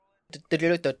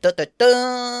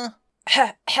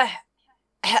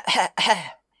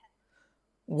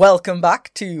Welcome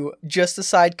back to Just a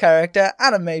Side Character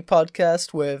Anime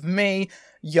Podcast with me,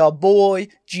 your boy,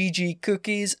 GG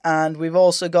Cookies, and we've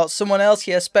also got someone else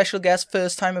here, special guest,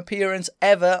 first time appearance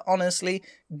ever, honestly,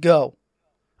 go.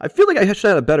 I feel like I should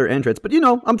have a better entrance, but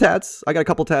I'm Tats. I got a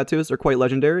couple tattoos, they're quite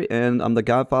legendary, and I'm the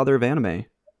godfather of anime.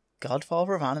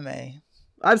 Godfather of anime.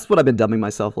 That's what I've been dubbing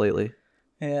myself lately.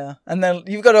 Yeah, and then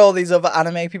you've got all these other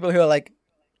anime people who are like,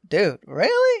 dude,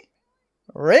 really?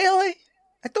 Really?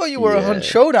 I thought you were a Hunt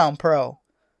Showdown pro.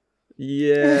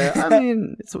 Yeah, I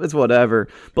mean, it's whatever.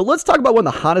 But let's talk about one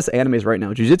of the hottest animes right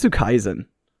now, Jujutsu Kaisen.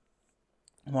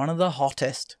 One of the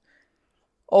hottest.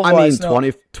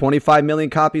 25 million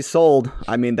copies sold.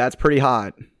 I mean, that's pretty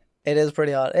hot. It is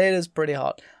pretty hot. It is pretty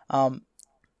hot.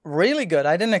 Really good.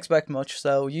 I didn't expect much,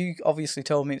 so you obviously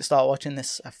told me to start watching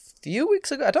this a few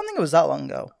weeks ago. I don't think it was that long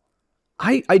ago.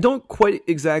 I don't quite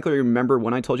exactly remember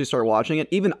when I told you to start watching it.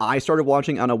 Even I started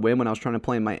watching on a whim when I was trying to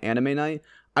plan my anime night.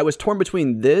 I was torn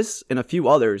between this and a few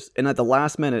others, and at the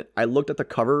last minute, I looked at the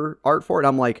cover art for it, and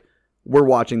I'm like, we're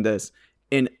watching this.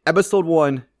 In episode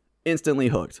 1, instantly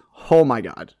hooked. Oh my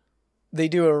god. They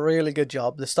do a really good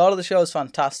job. The start of the show is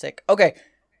fantastic. Okay,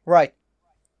 right.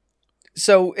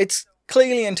 So it's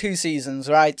clearly in 2 seasons,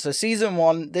 right? So season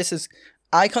 1,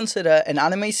 I consider an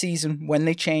anime season when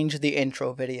they change the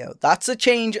intro video. That's a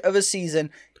change of a season.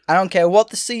 I don't care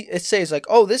what it says, like,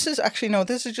 oh, this is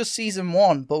just season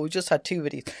 1, but we just had 2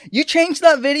 videos. You change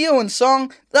that video and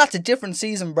song, that's a different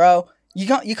season, bro. You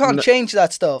can't change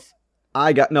that stuff.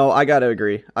 I gotta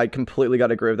agree. I completely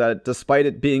gotta agree with that. Despite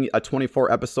it being a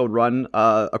 24 episode run,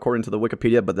 according to the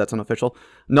Wikipedia, but that's unofficial.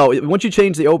 No, once you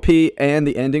change the OP and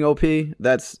the ending OP,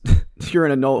 that's you're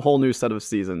in a whole new set of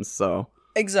seasons. So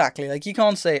exactly, like you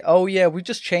can't say, oh yeah, we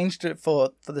just changed it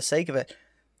for the sake of it.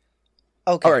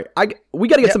 Okay, all right, we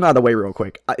gotta get something out of the way real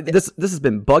quick. This has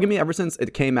been bugging me ever since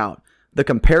it came out. The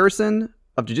comparison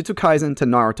of Jujutsu Kaisen to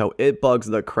Naruto, it bugs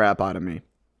the crap out of me.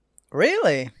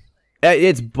 Really?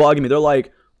 It's bugging me. They're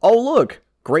like, oh, look,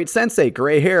 great sensei,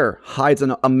 gray hair, hides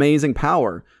an amazing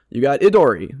power. You got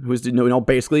Itadori, who's,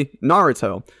 basically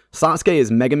Naruto. Sasuke is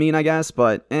Megumin, I guess,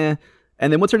 but eh.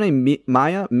 And then what's her name?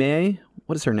 Maya? May?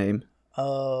 What is her name?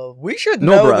 We should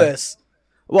know this.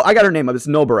 Well, I got her name up. It's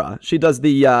Nobara. She does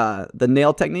the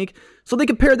nail technique. So they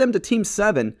compare them to Team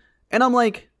 7. And I'm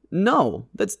like, no,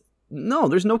 there's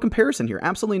no comparison here.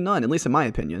 Absolutely none, at least in my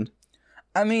opinion.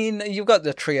 I mean, you've got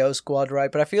the trio squad,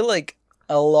 right? But I feel like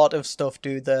a lot of stuff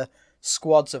do the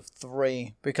squads of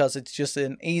 3 because it's just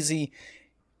an easy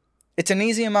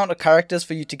amount of characters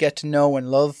for you to get to know and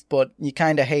love, but you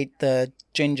kind of hate the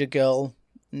ginger girl,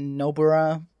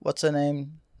 Nobara. What's her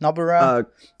name? Nobara?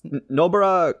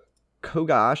 Nobara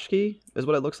Kogashiki is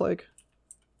what it looks like.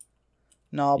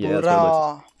 Nobara. Yeah, that's what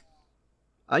it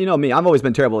looks. You know me, I've always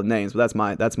been terrible with names, but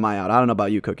that's my out. I don't know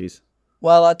about you, Cookies.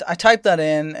 Well, I typed that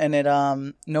in, and it,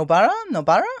 Nobara?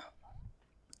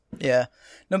 Yeah,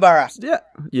 Nobara.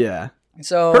 Yeah.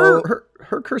 So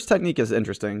her curse technique is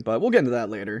interesting, but we'll get into that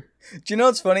later. Do you know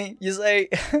what's funny? You say,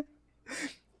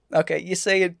 okay, you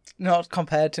say it's not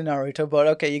compared to Naruto, but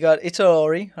okay, you got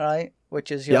Itadori, right? Which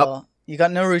is you got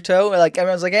Naruto. Like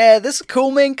everyone's like, yeah, this is a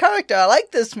cool main character. I like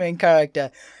this main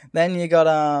character. Then you got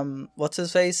what's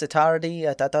his face? Itardi,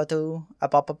 Tatatu,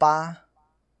 Apapapa.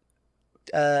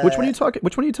 Which one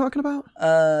are you talking about?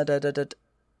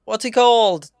 What's he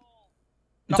called?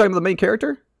 You talking about the main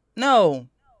character? No.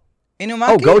 Inumaki?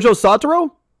 Oh, Gojo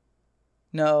Satoru?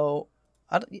 No.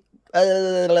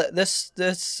 This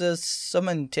is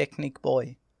summon technique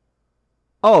boy.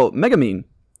 Oh, Megumin.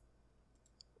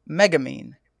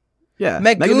 Megumin. Yeah.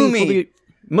 Megumi.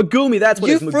 Megumi, that's what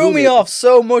it is. You threw me off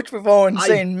so much before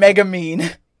saying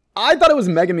Megumin. I thought it was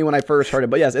Megumin when I first heard it,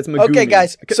 but yes, it's Megumi. Okay,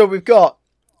 guys, so we've got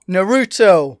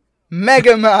Naruto,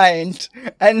 Megamind,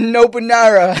 and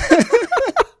Nobunara.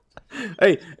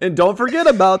 Hey, and don't forget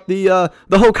about the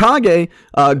Hokage,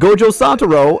 Gojo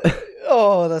Satoru.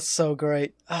 Oh, that's so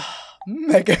great.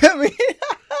 Megami.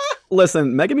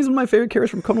 Listen, Megumi's one of my favorite characters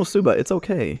from Konosuba. It's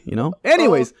okay,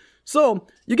 Anyways, so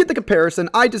you get the comparison.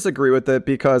 I disagree with it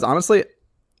because, honestly,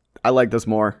 I like this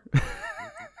more.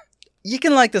 You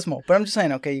can like this more, but I'm just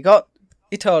saying, okay, you got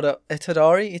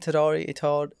Itadori.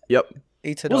 Yep.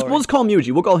 Itadori. We'll just call him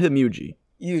Yuji. We'll call him Yuji.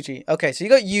 Yuji. Okay, so you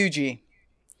got Yuji,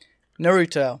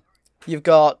 Naruto. You've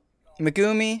got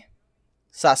Megumi,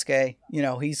 Sasuke.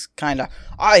 He's kind of,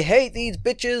 I hate these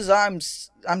bitches.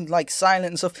 I'm like silent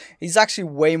and stuff. He's actually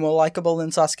way more likable than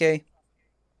Sasuke.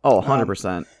 Oh,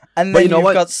 100%. And then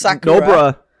you've got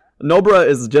Sakura. Nobara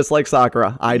is just like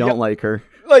Sakura. I don't like her.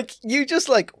 Like, you just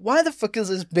like, why the fuck is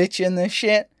this bitch in this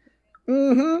shit?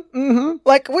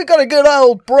 Like, we got a good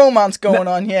old bromance going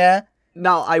on here.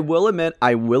 Now, I will admit,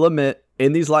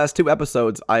 in these last 2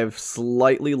 episodes, I've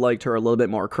slightly liked her a little bit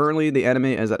more. Currently, the anime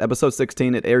is at episode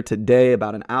 16. It aired today,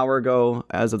 about an hour ago,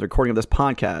 as of the recording of this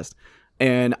podcast.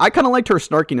 And I kind of liked her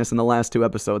snarkiness in the last 2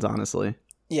 episodes, honestly.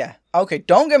 Yeah. Okay,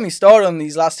 don't get me started on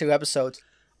these last 2 episodes.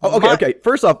 Oh, okay.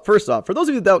 First off, for those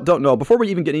of you that don't know, before we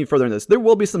even get any further in this, there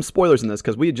will be some spoilers in this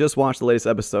because we just watched the latest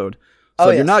episode. So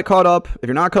if you're not caught up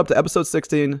to episode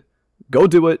 16, go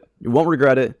do it. You won't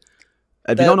regret it.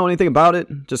 If you don't know anything about it,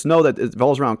 just know that it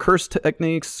revolves around curse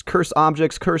techniques, curse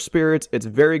objects, curse spirits. It's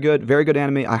very good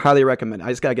anime. I highly recommend it. I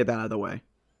just gotta get that out of the way.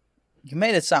 You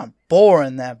made it sound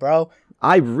boring there, bro.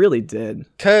 I really did.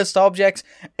 Cursed objects.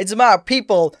 It's about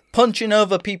people punching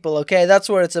other people, okay? That's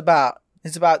what it's about.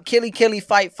 It's about killy,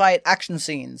 fight action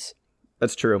scenes.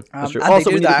 That's true. Also,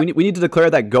 we need to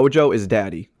declare that Gojo is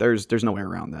daddy. There's no way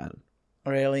around that.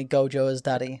 Really? Gojo is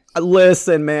daddy?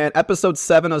 Listen, man. Episode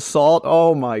 7, Assault.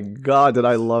 Oh my god, did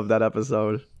I love that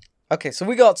episode. Okay, so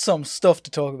we got some stuff to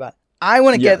talk about. I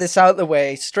want to get this out of the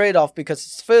way straight off because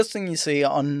it's the first thing you see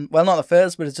on... Well, not the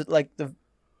first, but it's like the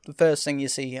first thing you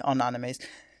see on animes.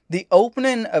 The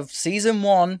opening of Season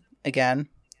 1, again,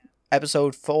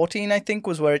 episode 14, I think,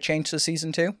 was where it changed to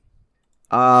Season 2.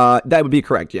 That would be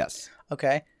correct, yes.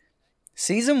 Okay.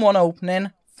 Season 1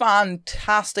 opening...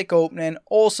 Fantastic opening,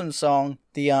 awesome song.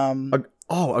 The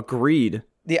agreed.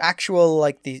 The actual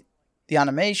like the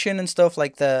animation and stuff,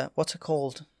 like the what's it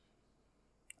called?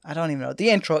 I don't even know.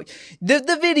 The intro,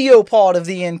 the video part of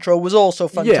the intro was also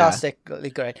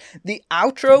fantastically great. The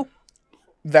outro,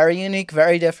 very unique,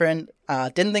 very different.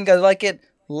 Didn't think I'd like it.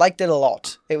 Liked it a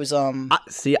lot. It was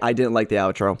see, I didn't like the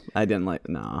outro. I didn't like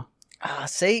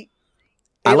see.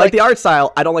 I like the art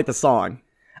style. I don't like the song.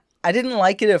 I didn't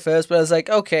like it at first, but I was like,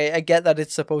 okay, I get that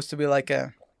it's supposed to be like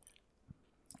a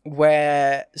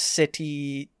where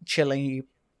city chilling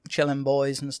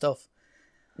boys and stuff.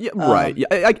 Yeah, right.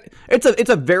 Yeah, it's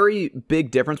a very big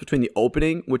difference between the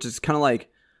opening, which is kind of like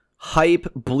hype,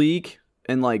 bleak,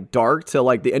 and like dark, to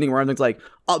like the ending where everything's like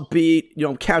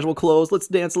upbeat, casual clothes. Let's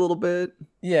dance a little bit.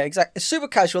 Yeah, exactly. It's super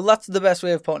casual. That's the best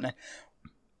way of putting it.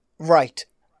 Right.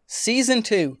 Season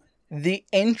 2, the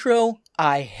intro.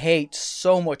 I hate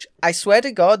so much. I swear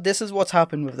to God, this is what's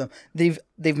happened with them. They've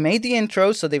made the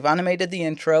intro, so they've animated the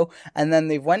intro, and then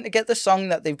they went to get the song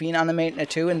that they've been animating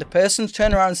it to, and the person's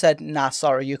turned around and said, "Nah,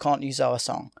 sorry, you can't use our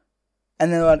song."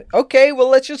 And then went, "Okay, well,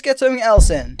 let's just get something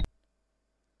else in."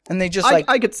 And they just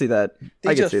I could see that.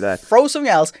 I could see that. Throw something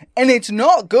else, and it's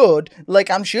not good. Like,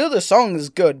 I'm sure the song is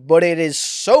good, but it is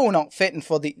so not fitting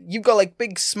for the. You've got like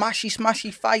big smashy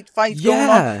fight going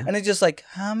on, and it's just like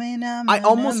I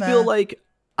almost feel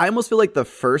like the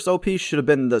first OP should have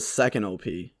been the second OP.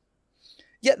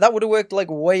 Yeah, that would have worked like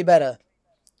way better.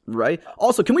 Right.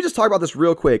 Also, can we just talk about this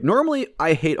real quick? Normally,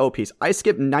 I hate OPs. I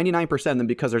skip 99% of them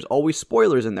because there's always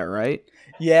spoilers in there, right?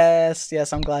 Yes.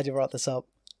 I'm glad you brought this up.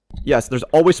 Yes, there's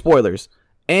always spoilers.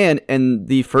 And in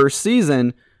the first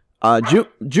season,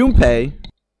 Junpei...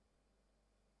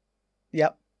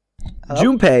 Yep.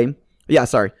 Hello?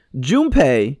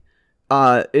 Junpei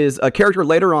is a character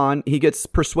later on. He gets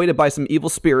persuaded by some evil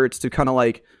spirits to kind of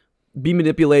like be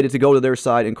manipulated to go to their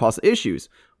side and cause issues.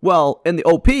 Well, in the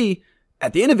OP,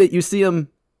 at the end of it, you see him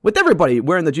with everybody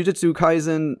wearing the Jujutsu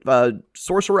Kaisen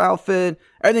sorcerer outfit.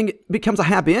 Everything becomes a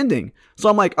happy ending. So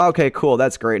I'm like, okay, cool,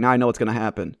 that's great. Now I know what's going to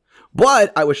happen.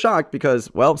 But I was shocked because,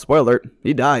 well, spoiler alert,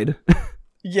 he died.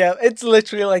 Yeah, it's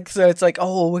literally like, so it's like,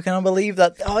 oh, we're going to believe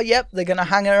that. Oh, yep, they're going to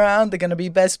hang around. They're going to be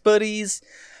best buddies.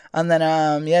 And then,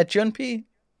 Junpei.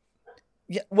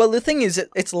 Yeah, well, the thing is,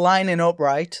 it's lining up,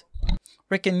 right?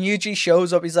 Freaking Yuji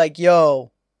shows up. He's like,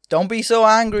 yo, don't be so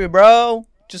angry, bro.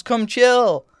 Just come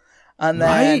chill. And then...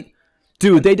 Right?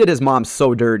 Dude, they did his mom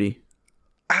so dirty.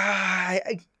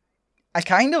 I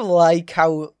kind of like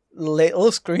how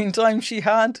little screen time she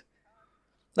had.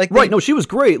 Like, no, she was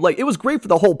great. Like, it was great for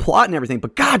the whole plot and everything,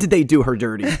 but God, did they do her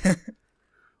dirty.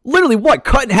 Literally, what?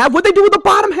 Cut in half? What'd they do with the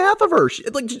bottom half of her?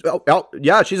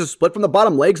 Yeah, she's a split from the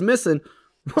bottom, legs missing.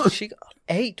 She got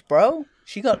 8, bro.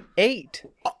 She got 8.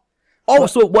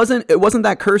 So it wasn't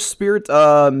that cursed spirit,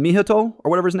 Mihato, or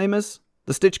whatever his name is?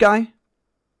 The Stitch guy?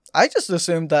 I just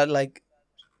assumed that, like,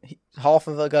 half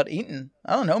of her got eaten.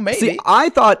 I don't know, maybe. See, I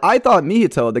thought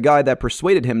Mihato, the guy that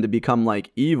persuaded him to become,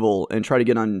 like, evil and try to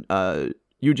get on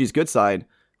Yuji's good side,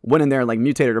 went in there and, like,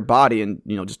 mutated her body and,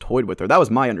 just toyed with her. That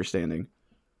was my understanding.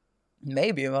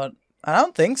 Maybe, but I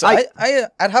don't think so. I'd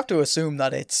have to assume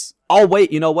that it's... Oh,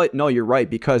 wait, you know what? No, you're right,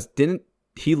 because didn't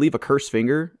he leave a cursed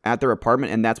finger at their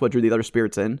apartment, and that's what drew the other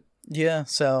spirits in? Yeah,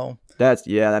 so...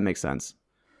 That makes sense.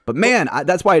 But man,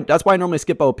 that's why I normally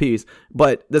skip OPs.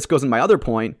 But this goes in my other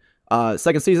point.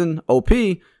 Second season OP,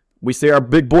 we see our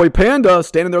big boy Panda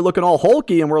standing there looking all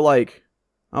hulky, and we're like,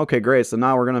 okay, great. So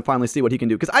now we're gonna finally see what he can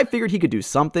do. Because I figured he could do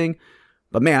something,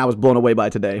 but man, I was blown away by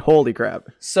it today. Holy crap!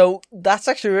 So that's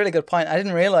actually a really good point. I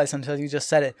didn't realize until you just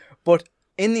said it, but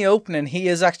in the opening, he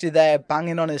is actually there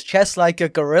banging on his chest like a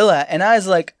gorilla, and I was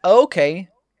like, okay,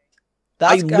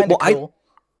 that's kind of cool.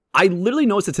 I literally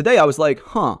noticed it today. I was like,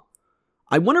 huh.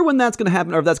 I wonder when that's going to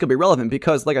happen or if that's going to be relevant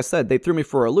because, like I said, they threw me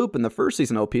for a loop in the first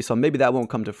season OP, so maybe that won't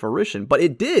come to fruition. But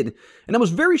it did, and I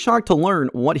was very shocked to learn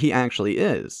what he actually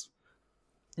is.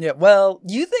 Yeah, well,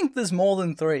 you think there's more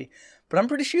than 3, but I'm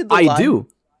pretty sure I do.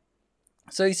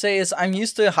 So he says, I'm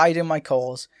used to hiding my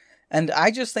cores, and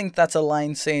I just think that's a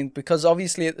line saying, because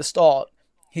obviously at the start,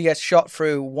 he gets shot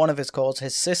through one of his cores,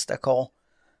 his sister core,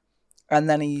 and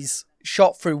then he's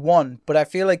shot through one, but I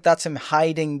feel like that's him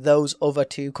hiding those other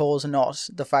 2 cores, not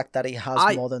the fact that he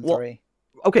has more than 3.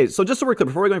 Okay, so just so we're clear,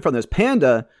 before we go from this,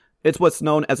 Panda, it's what's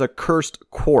known as a cursed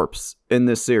corpse in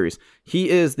this series.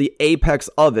 He is the apex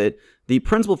of it. The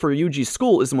principal for Yuji's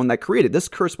school is the one that created. This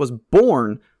curse was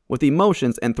born with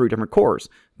emotions and 3 different cores.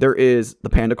 There is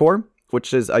the Panda core,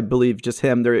 which is, I believe, just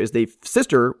him. There is the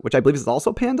sister, which I believe is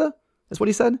also Panda. That's what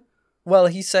he said? Well,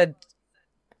 he said,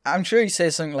 I'm sure he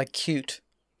says something like cute.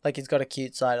 Like he's got a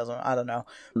cute side or something. I don't know.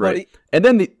 Right. And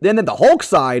then the Hulk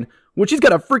side, which he's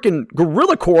got a freaking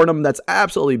gorilla core in him that's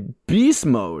absolutely beast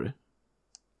mode.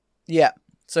 Yeah.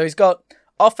 So he's got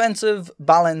offensive,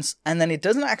 balance, and then it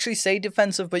doesn't actually say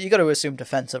defensive, but you got to assume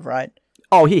defensive, right?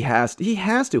 Oh, he has to. He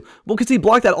has to. Well, because he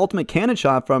blocked that ultimate cannon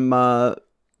shot from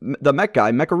the mech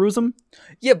guy, Mecharusm.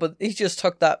 Yeah, but he just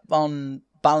took that on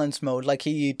balance mode. Like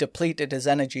he depleted his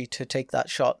energy to take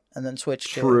that shot and then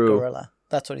switched to a gorilla.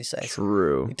 That's what he says.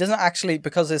 True. He doesn't actually,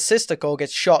 because his sister core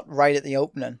gets shot right at the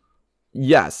opening.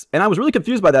 Yes. And I was really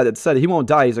confused by that. It said he won't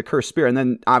die. He's a cursed spirit. And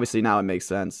then obviously now it makes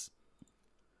sense.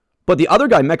 But the other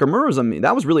guy, Mechamurus,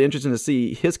 that was really interesting to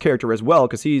see his character as well,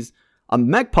 because he's a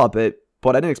mech puppet,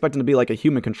 but I didn't expect him to be like a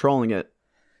human controlling it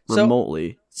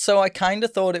remotely. So I kind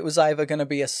of thought it was either going to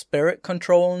be a spirit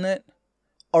controlling it,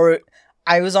 or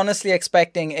I was honestly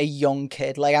expecting a young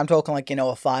kid. Like I'm talking like, a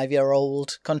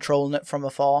 5-year-old controlling it from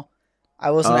afar. I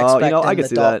wasn't expecting the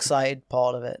dark side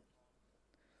part of it.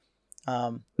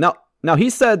 Now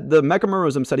he said, the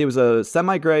Mechamurus said he was a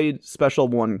semi-grade special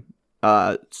 1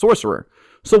 sorcerer.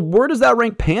 So where does that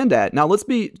rank Panda at? Now let's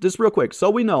be just real quick. So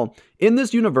we know in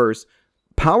this universe,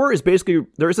 power is basically,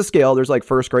 there's a scale. There's like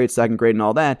 1st grade, 2nd grade, and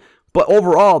all that. But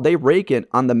overall, they rake it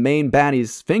on the main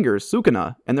baddie's fingers,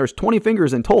 Sukuna, and there's 20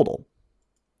 fingers in total.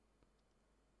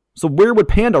 So where would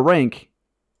Panda rank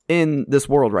in this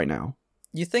world right now?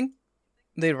 You think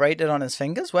they rate it on his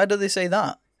fingers? Why do they say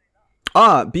that?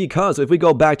 Because if we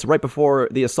go back to right before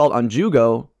the assault on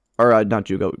Gojo,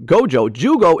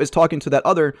 Jugo is talking to that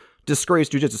other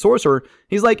disgraced Jujutsu sorcerer.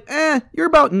 He's like, you're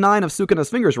about 9 of Sukuna's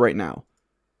fingers right now.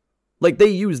 Like, they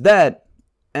use that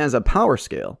as a power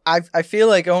scale. I feel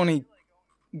like only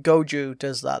Gojo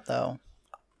does that, though.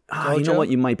 You know what?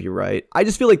 You might be right. I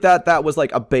just feel like that was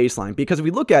like a baseline. Because if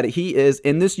we look at it, he is,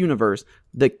 in this universe,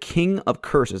 the king of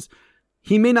curses.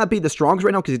 He may not be the strongest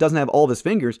right now because he doesn't have all of his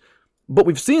fingers, but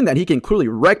we've seen that he can clearly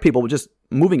wreck people with just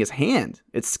moving his hand.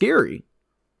 It's scary.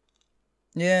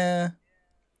 Yeah.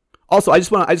 Also, I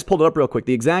just pulled it up real quick.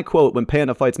 The exact quote when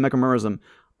Panda fights Mechamurus,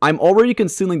 I'm already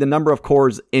concealing the number of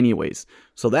cores anyways.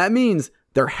 So that means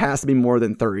there has to be more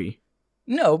than 30.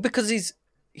 No, because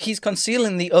he's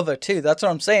concealing the other 2. That's what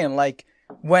I'm saying. Like,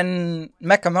 when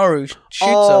Mechamaru shoots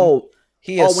him,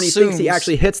 when he thinks he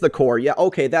actually hits the core. Yeah,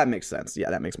 okay, that makes sense.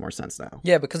 Yeah, that makes more sense now.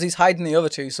 Yeah, because he's hiding the other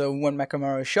 2, so when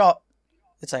Mechamaru is shot,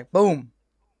 it's like, boom,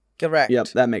 get wrecked. Yep,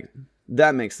 that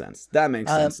makes sense. That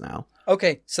makes sense now.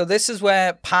 Okay, so this is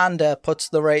where Panda puts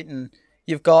the rating.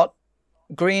 You've got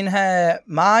green hair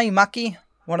Maki,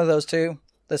 one of those 2,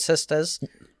 the sisters.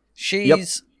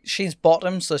 She's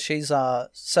bottom, so she's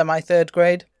semi-3rd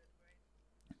grade.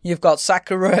 You've got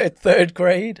Sakura at 3rd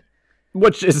grade.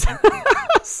 Which is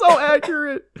so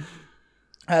accurate.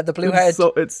 The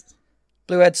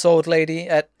blue-haired sword lady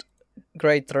at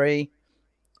grade 3.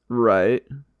 Right.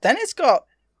 Then it's got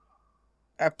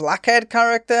a black-haired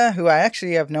character who I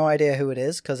actually have no idea who it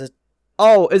is because it.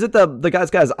 Oh, is it the guy's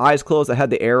got his eyes closed that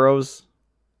had the arrows?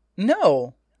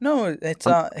 No, it's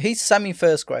he's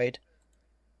semi-1st grade.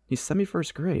 He's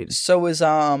semi-1st grade. So is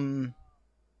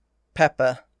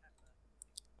Pepper.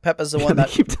 Pepper's the one that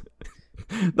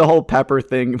the whole Pepper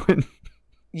thing.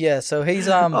 Yeah, so he's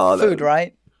food,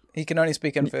 right? He can only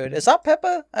speak in food. Is that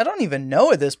Pepper? I don't even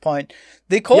know at this point.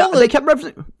 They kept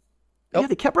referencing. Yeah,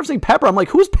 they kept referencing Pepper. I'm like,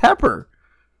 who's Pepper?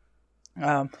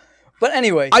 But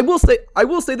anyway, I will say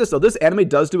this though. This anime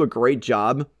does do a great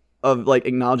job of like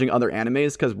acknowledging other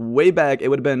animes, because way back it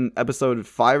would have been episode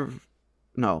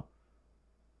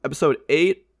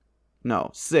 8,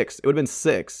 no, 6. It would have been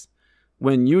 6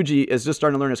 when Yuji is just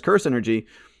starting to learn his curse energy.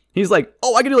 He's like,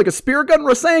 oh, I can do like a Spirit Gun,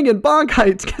 Rasengan,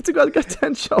 Bankai, Getsuga,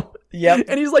 Tensho. Yep.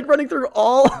 And he's like running through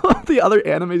all of the other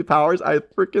anime powers. I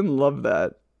freaking love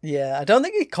that. Yeah, I don't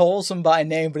think he calls them by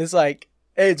name, but it's like,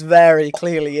 it's very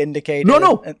clearly indicated.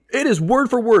 No, it is word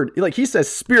for word. Like, he says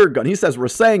Spirit Gun, he says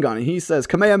Rasengan, and he says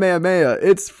Kamehameha.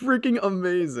 It's freaking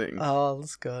amazing. Oh,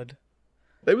 that's good.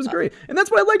 It was great. And that's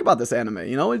what I like about this anime.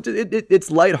 You know, it's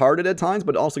lighthearted at times,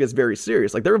 but it also gets very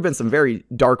serious. Like, there have been some very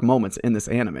dark moments in this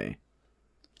anime.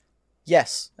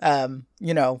 Yes.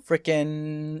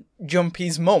 Freaking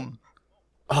Jumpy's mum.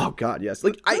 Oh, God, yes.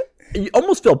 Like, you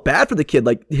almost feel bad for the kid.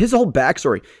 Like, his whole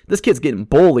backstory. This kid's getting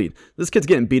bullied. This kid's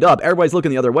getting beat up. Everybody's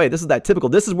looking the other way. This is that typical.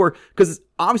 This is where, because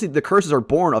obviously the curses are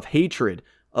born of hatred,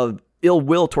 of ill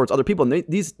will towards other people. And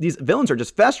these villains are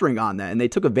just festering on that, and they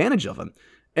took advantage of him.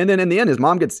 And then in the end, his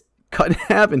mom gets cut in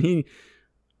half, and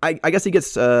I guess he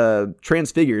gets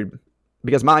transfigured,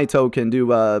 because Mahito can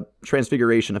do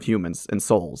transfiguration of humans and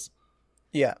souls.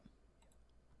 Yeah.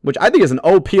 Which I think is an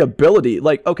OP ability.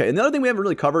 Like, okay, and the other thing we haven't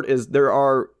really covered is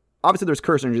there's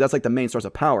curse energy. That's like the main source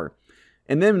of power.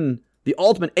 And then the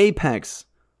ultimate apex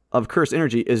of curse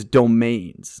energy is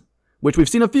domains, which we've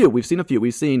seen a few.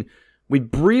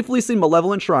 We've briefly seen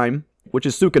Malevolent Shrine, which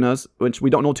is Sukuna's, which we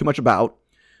don't know too much about.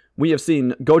 We have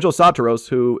seen Gojo Satoru's,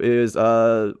 who is,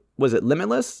 was it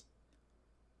Limitless?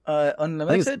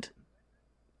 Unlimited?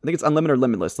 I think it's Unlimited or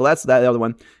Limitless. So that's that other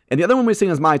one. And the other one we've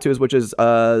seen is Mahito's, which is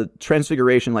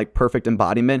Transfiguration, like perfect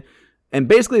embodiment. And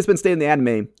basically it's been stated in the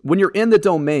anime, when you're in the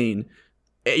domain,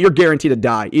 you're guaranteed to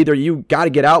die. Either you got to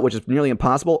get out, which is nearly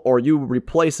impossible, or you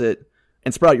replace it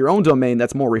and sprout your own domain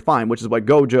that's more refined, which is what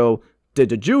Gojo did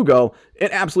to Jugo.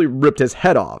 It absolutely ripped his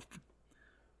head off.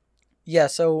 Yeah,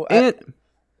 so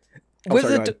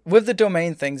with the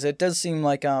domain things, it does seem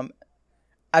like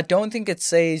I don't think it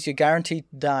says you're guaranteed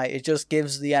to die. It just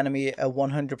gives the enemy a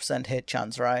 100% hit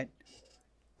chance, right?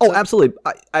 Oh, absolutely.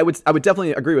 I would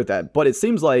definitely agree with that. But it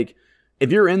seems like if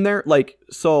you're in there, like,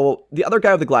 so the other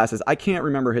guy with the glasses, I can't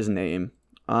remember his name.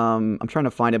 I'm trying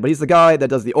to find it, but he's the guy that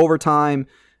does the overtime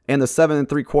and the 7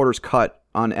 3/4 cut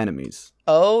on enemies.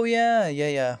 Oh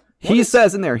yeah. He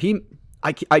says in there,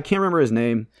 I can't remember his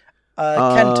name.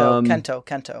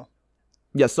 Kento.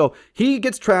 Yeah, so he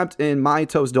gets trapped in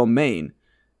Mahito's domain.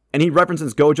 And he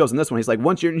references Gojo's in this one. He's like,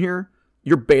 once you're in here,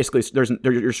 you're basically,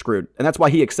 you're screwed. And that's why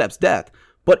he accepts death.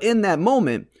 But in that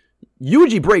moment,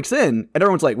 Yuji breaks in, and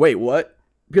everyone's like, wait, what?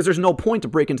 Because there's no point to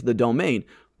break into the domain.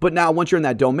 But now, once you're in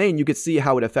that domain, you can see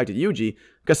how it affected Yuji.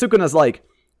 Because Sukuna's like,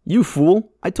 you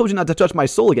fool, I told you not to touch my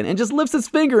soul again. And just lifts his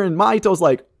finger, and Mahito's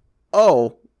like,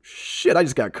 oh, shit, I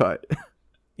just got cut.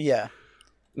 Yeah.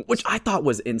 Which I thought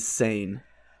was insane.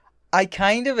 I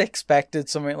kind of expected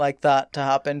something like that to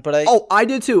happen, but I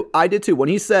did too. When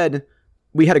he said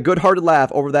we had a good-hearted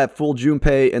laugh over that fool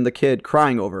Junpei and the kid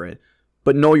crying over it,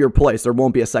 but know your place. There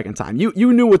won't be a second time.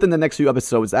 You knew within the next few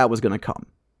episodes that was going to come.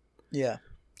 Yeah.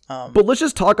 But let's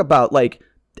just talk about like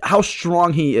how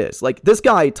strong he is. Like, this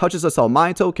guy touches us all.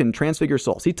 Mahito can transfigure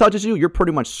souls. He touches you, you're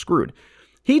pretty much screwed.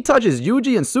 He touches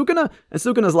Yuji and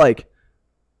Sukuna's like,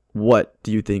 what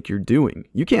do you think you're doing?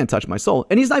 You can't touch my soul.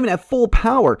 And he's not even at full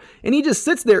power. And he just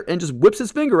sits there and just whips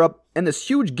his finger up, and this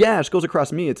huge gash goes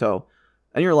across Mahito.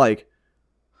 And you're like,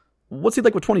 what's he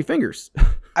like with 20 fingers?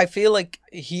 I feel like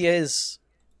he is.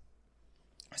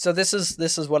 So this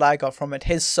is what I got from it.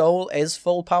 His soul is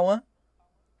full power.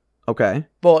 Okay.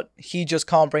 But he just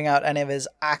can't bring out any of his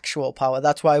actual power.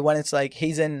 That's why when it's like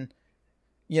he's in,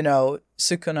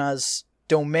 Sukuna's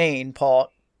domain part,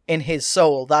 in his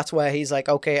soul, that's where he's like,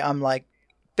 okay, I'm like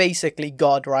basically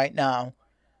God right now.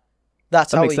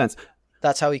 That makes sense.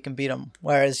 That's how he can beat him.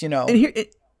 Whereas, And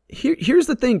here's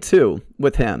the thing too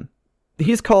with him.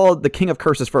 He's called the King of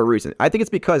Curses for a reason. I think it's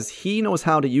because he knows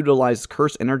how to utilize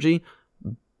curse energy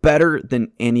better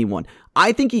than anyone.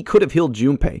 I think he could have healed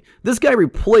Junpei. This guy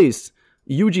replaced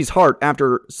Yuji's heart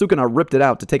after Sukuna ripped it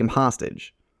out to take him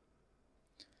hostage.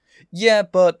 Yeah,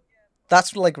 but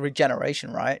that's like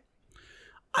regeneration, right?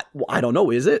 I don't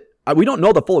know, is it? We don't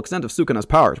know the full extent of Sukuna's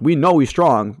powers. We know he's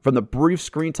strong. From the brief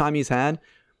screen time he's had,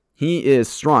 he is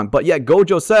strong. But yet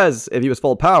Gojo says if he was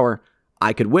full power,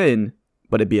 I could win,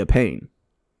 but it'd be a pain.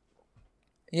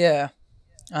 Yeah.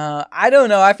 I don't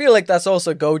know. I feel like that's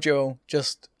also Gojo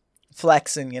just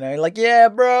flexing, like, yeah,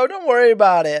 bro, don't worry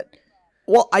about it.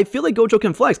 Well, I feel like Gojo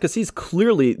can flex because he's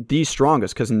clearly the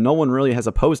strongest because no one really has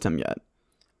opposed him yet.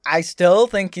 I still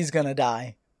think he's going to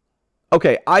die.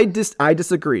 Okay, I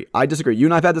disagree. I disagree. You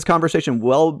and I've had this conversation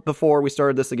well before we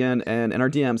started this again, and in our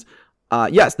DMs.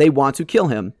 Yes, they want to kill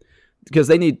him because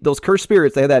they need those cursed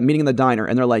spirits. They had that meeting in the diner,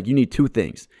 and they're like, you need two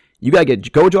things. You gotta get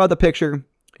Gojo out of the picture, and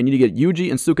you need to get Yuji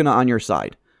and Sukuna on your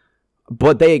side.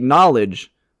 But they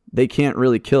acknowledge they can't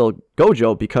really kill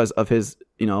Gojo because of his,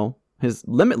 his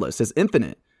limitless, his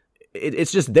infinite.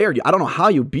 It's just there. I don't know how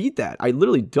you beat that. I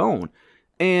literally don't.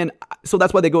 And so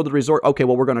that's why they go to the resort. Okay,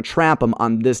 well, we're going to trap him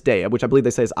on this day, which I believe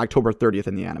they say is October 30th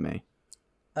in the anime.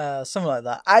 Something like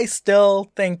that. I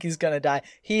still think he's going to die.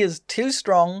 He is too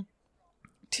strong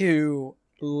to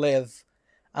live.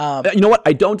 You know what?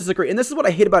 I don't disagree. And this is what I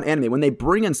hate about anime. When they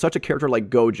bring in such a character like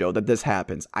Gojo, that this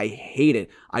happens. I hate it.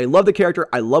 I love the character.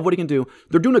 I love what he can do.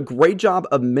 They're doing a great job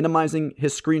of minimizing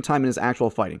his screen time and his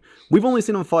actual fighting. We've only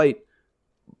seen him fight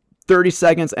 30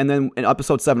 seconds, and then in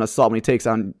episode 7 Assault, when he takes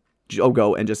on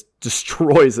Jogo and just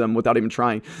destroys him without even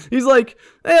trying. He's like,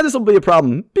 this will be a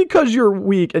problem because you're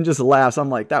weak, and just laughs. I'm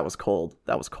like, that was cold.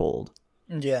 That was cold.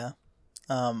 Yeah.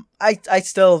 I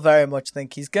still very much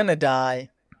think he's gonna die.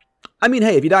 I mean,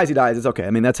 hey, if he dies, he dies. It's okay.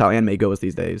 I mean, that's how anime goes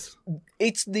these days.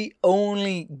 It's the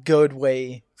only good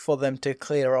way for them to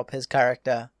clear up his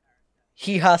character.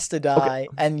 He has to die,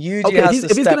 and Yuji has to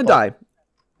step up.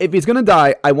 If he's gonna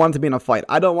die, I want him to be in a fight.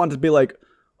 I don't want it to be like,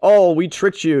 oh, we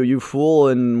tricked you, you fool,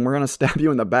 and we're going to stab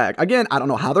you in the back. Again, I don't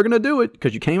know how they're going to do it,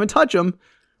 because you can't even touch him,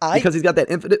 because he's got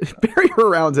that infinite barrier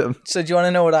around him. So do you want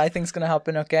to know what I think's going to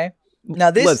happen, okay?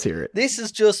 Now, let's hear it. This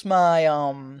is just my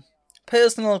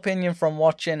personal opinion from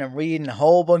watching and reading a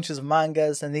whole bunch of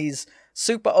mangas and these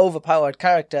super overpowered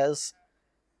characters.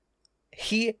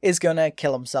 He is going to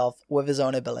kill himself with his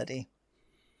own ability.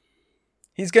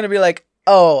 He's going to be like,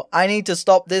 oh, I need to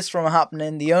stop this from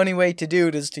happening. The only way to do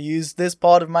it is to use this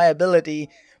part of my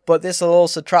ability, but this will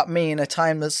also trap me in a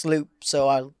timeless loop, so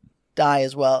I'll die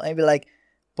as well. And he'd be like,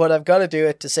 but I've got to do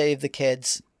it to save the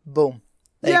kids. Boom.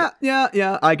 Yeah,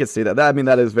 I could see that. I mean,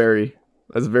 that's very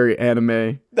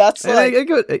anime. That's like...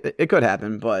 It could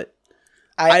happen, but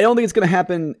I don't think it's going to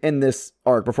happen in this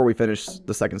arc before we finish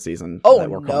the second season. Oh,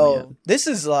 no. This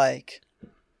is like...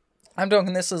 I'm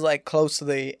talking this is like close to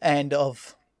the end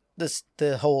of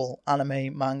the whole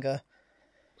anime manga.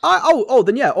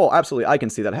 Then yeah. Oh, absolutely. I can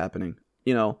see that happening.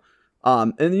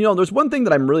 And there's one thing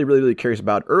that I'm really, really, really curious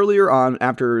about. Earlier on,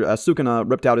 after Sukuna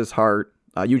ripped out his heart,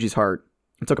 Yuji's heart,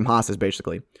 and took him hostage,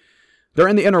 basically. They're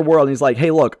in the inner world, and he's like,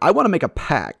 hey, look, I want to make a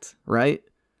pact, right?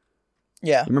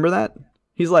 Yeah. Remember that?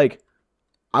 He's like,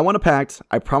 I want a pact.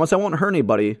 I promise I won't hurt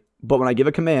anybody, but when I give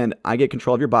a command, I get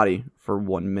control of your body for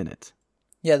 1 minute.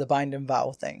 Yeah, the bind and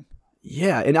vow thing.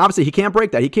 Yeah, and obviously he can't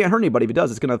break that. He can't hurt anybody. If he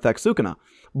does, it's going to affect Sukuna.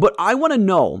 But I want to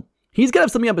know, he's got to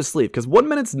have something up his sleeve, because 1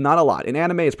 minute's not a lot. In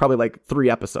anime, it's probably like 3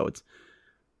 episodes.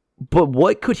 But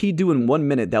what could he do in 1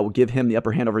 minute that will give him the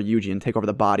upper hand over Yuji and take over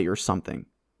the body or something?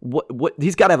 What?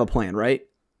 He's got to have a plan, right?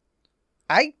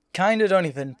 I kind of don't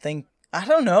even think... I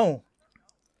don't know.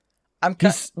 I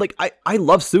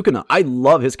love Sukuna. I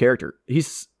love his character.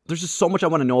 There's just so much I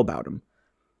want to know about him.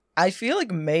 I feel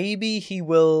like maybe he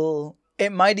will...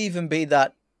 It might even be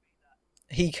that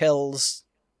he kills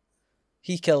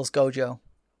Gojo.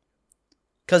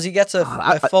 Because he gets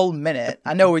a full minute.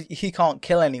 I know he can't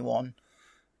kill anyone.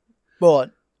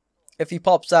 But if he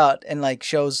pops out and like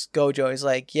shows Gojo, he's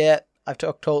like, yeah, I've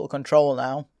took total control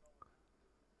now.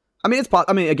 I mean,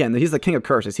 again, he's the king of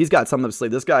curses. He's got something up his sleeve.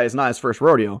 This guy is not his first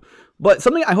rodeo. But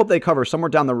something I hope they cover somewhere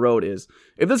down the road is,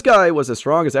 if this guy was as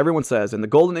strong as everyone says in the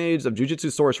golden age of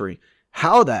Jujutsu sorcery,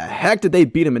 how the heck did they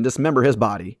beat him and dismember his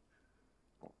body?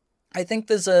 I think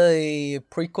there's a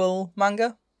prequel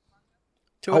manga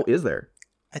to it. Oh, is there?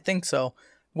 I think so.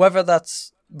 Whether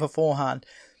that's beforehand.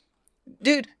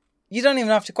 Dude, you don't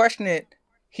even have to question it.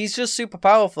 He's just super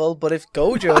powerful, but if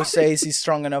Gojo says he's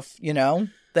strong enough,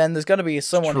 then there's got to be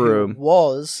someone who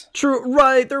was. True,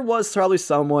 right. There was probably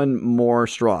someone more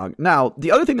strong. Now,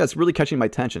 the other thing that's really catching my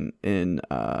attention in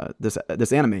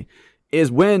this anime is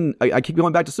when, I keep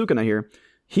going back to Sukuna here,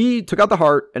 he took out the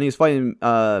heart and he's fighting,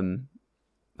 how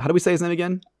do we say his name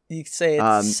again? You say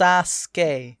it's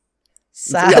Sasuke.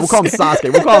 Yeah, we'll call him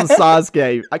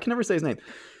Sasuke. I can never say his name.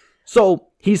 So,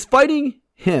 he's fighting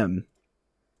him.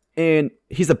 And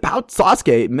he's about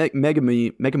Sasuke,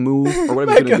 Megamu, or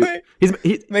whatever he's going to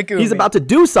do. He's about to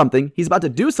do something.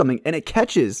 And it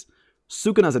catches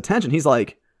Sukuna's attention. He's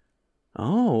like,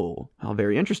 oh, how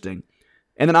very interesting.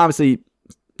 And then obviously,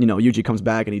 Yuji comes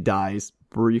back and he dies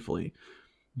briefly.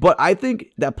 But I think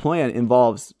that plan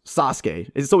involves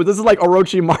Sasuke. So this is like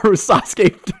Orochimaru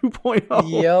Sasuke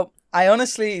 2.0. Yep. I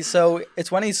honestly, so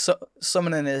it's when he's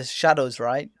summoning his shadows,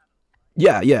 right?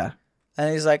 Yeah.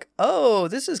 And he's like, oh,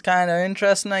 this is kind of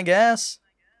interesting, I guess.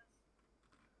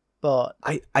 But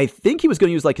I think he was going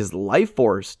to use like his life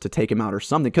force to take him out or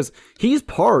something, because he's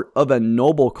part of a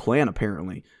noble clan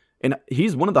apparently, and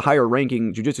he's one of the higher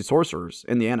ranking jujutsu sorcerers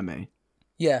in the anime.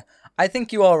 yeah, I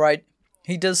think you are right.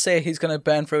 He does say he's going to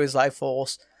burn through his life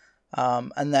force,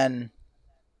 and then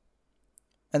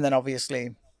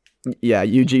obviously, yeah,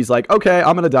 Yuji's like, okay,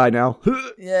 I'm going to die now.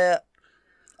 yeah.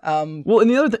 Well, and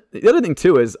the other thing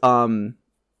too is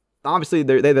obviously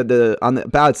they have the on the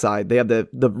bad side, they have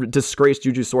the disgraced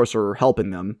Jujutsu sorcerer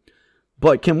helping them.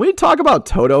 But can we talk about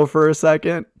Todo for a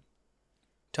second?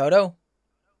 Todo?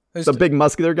 Who's the big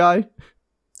muscular guy?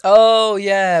 Oh,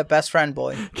 yeah, best friend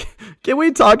boy. Can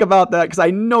we talk about that? Because I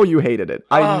know you hated it.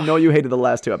 I know you hated the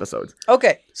last 2 episodes.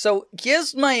 Okay, so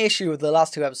here's my issue with the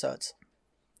last 2 episodes.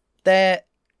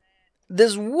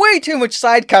 There's way too much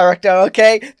side character,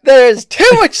 okay? There's too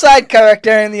much side character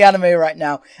in the anime right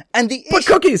now. And But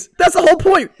Cookies, that's the whole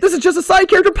point. This is just a side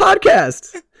character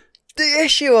podcast.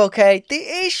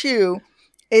 The issue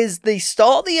is they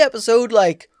start the episode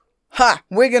like, ha,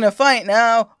 we're gonna fight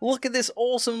now. Look at this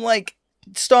awesome, like,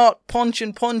 start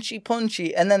punching,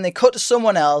 punchy. And then they cut to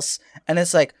someone else, and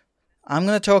it's like, I'm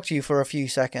gonna talk to you for a few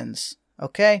seconds,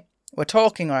 okay? We're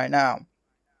talking right now.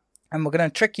 And we're going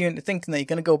to trick you into thinking that you're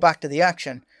going to go back to the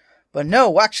action. But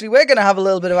no, actually, we're going to have a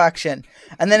little bit of action.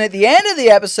 And then at the end of the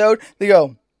episode, they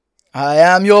go, I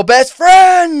am your best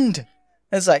friend!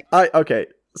 It's like... Okay,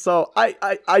 so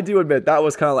I do admit, that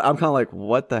was kind of like, I'm kind of like,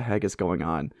 what the heck is going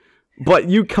on? But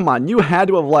you had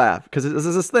to have laughed. Because this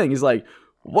is this thing. He's like,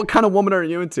 what kind of woman are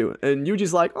you into? And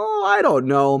Yuji's like, oh, I don't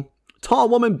know. Tall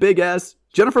woman, big ass,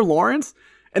 Jennifer Lawrence?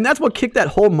 And that's what kicked that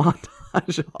whole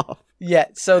montage off. Yeah,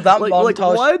 so that montage...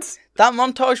 Like, what? That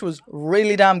montage was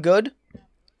really damn good.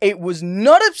 It was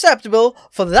not acceptable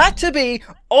for that to be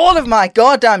all of my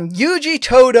goddamn Yuji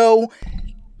Todo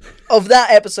of that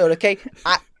episode, okay?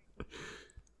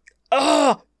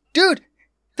 Dude,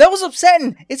 that was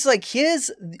upsetting. It's like, here's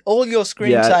all your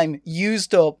screen time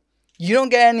used up. You don't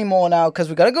get any more now because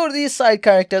we got to go to these side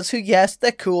characters who, yes,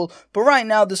 they're cool. But right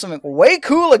now, there's something way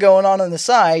cooler going on the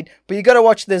side. But you got to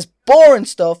watch this boring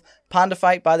stuff. Panda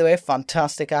fight, by the way,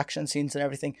 fantastic action scenes and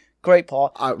everything. Great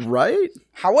part. Right?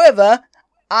 However,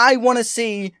 I want to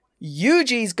see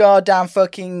Yuji's goddamn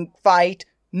fucking fight.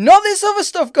 Not this other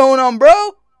stuff going on, bro.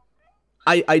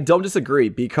 I don't disagree,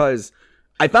 because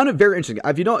I found it very interesting.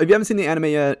 If you haven't seen the anime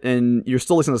yet and you're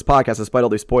still listening to this podcast despite all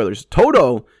these spoilers,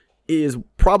 Todo is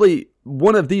probably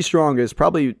one of the strongest,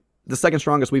 probably the second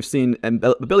strongest we've seen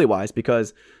ability-wise,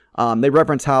 because they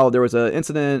reference how there was an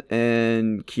incident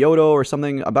in Kyoto or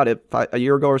something about it a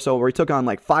year ago or so where he took on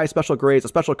like 5 special grades, a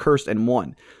special curse, and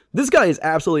 1. This guy is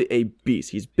absolutely a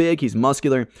beast. He's big, he's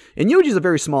muscular, and Yuji's a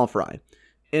very small fry.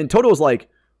 And Toto's like,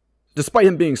 despite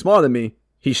him being smaller than me,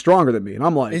 he's stronger than me. And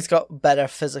I'm like... He's got better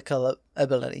physical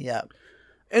ability, yeah.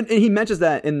 And he mentions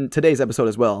that in today's episode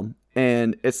as well.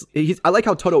 And I like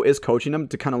how Todo is coaching him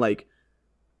to kind of like...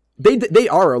 They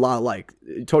are a lot alike,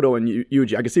 Todo and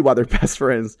Yuji. I can see why they're best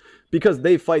friends, because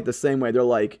they fight the same way. They're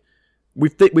like, we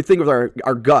think with our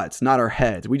guts, not our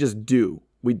heads. We just do.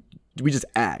 We just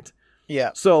act.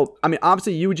 Yeah. So, I mean,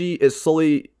 obviously Yuji is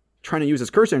slowly trying to use his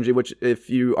curse energy, which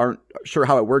if you aren't sure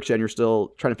how it works yet and you're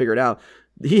still trying to figure it out,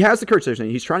 he has the curse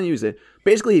energy. He's trying to use it.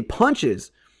 Basically, he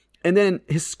punches, and then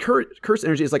his curse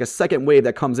energy is like a second wave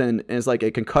that comes in and is like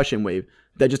a concussion wave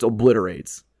that just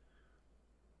obliterates.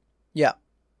 Yeah.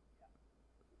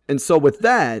 And so with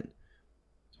that,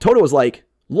 Todo was like,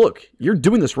 look, you're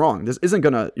doing this wrong.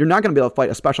 You're not gonna be able to fight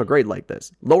a special grade like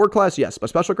this. Lower class, yes, but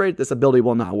special grade, this ability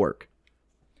will not work.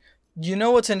 You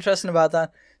know what's interesting about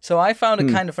that? So I found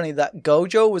it kind of funny that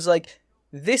Gojo was like,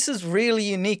 this is really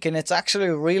unique, and it's actually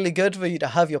really good for you to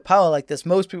have your power like this.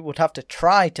 Most people would have to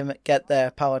try to get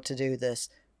their power to do this,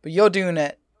 but you're doing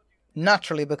it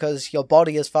naturally because your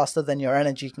body is faster than your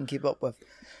energy can keep up with.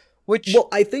 Well,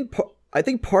 I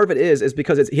think part of it is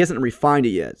because he hasn't refined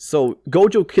it yet. So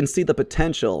Gojo can see the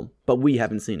potential, but we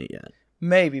haven't seen it yet.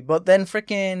 Maybe, but then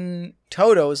freaking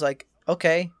Todo is like,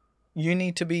 okay, you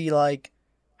need to be like,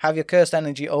 have your cursed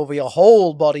energy over your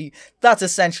whole body. That's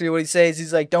essentially what he says.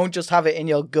 He's like, don't just have it in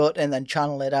your gut and then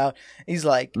channel it out. He's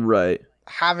like, right,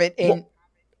 have it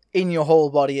in your whole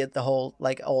body at the whole,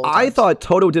 like, all I thought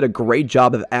Todo did a great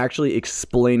job of actually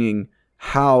explaining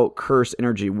how curse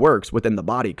energy works within the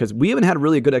body, because we haven't had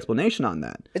really a good explanation on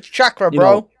that. It's chakra,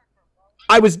 bro.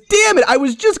 I was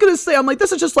just gonna say, I'm like,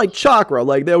 this is just like chakra.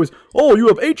 Like, there was, you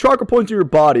have 8 chakra points in your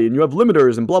body, and you have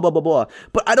limiters, and blah blah blah blah.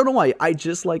 But I don't know why. I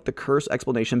just like the curse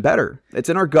explanation better. It's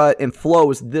in our gut and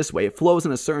flows this way. It flows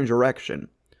in a certain direction.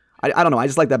 I don't know. I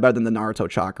just like that better than the Naruto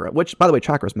chakra. Which, by the way,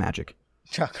 chakra is magic.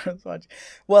 Chakra's magic.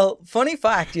 Well, funny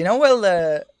fact. You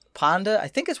know, Panda. I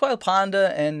think it's while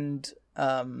Panda and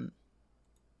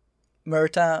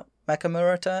Mecha-Murata.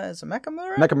 Is it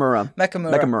Mecha-Mura? Mecha-Mura.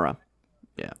 Mecha-Mura. Mecha-Mura.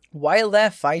 Yeah. While they're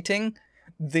fighting,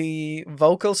 the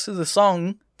vocals to the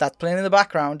song that's playing in the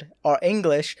background are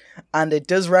English, and it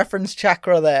does reference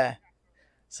Chakra there.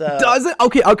 So does it?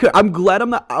 Okay. I'm glad I'm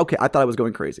not. Okay, I thought I was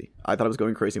going crazy. I thought I was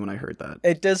going crazy when I heard that.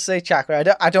 It does say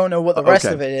Chakra. I don't know what the rest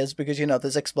of it is because,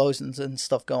 there's explosions and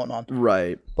stuff going on.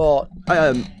 Right. But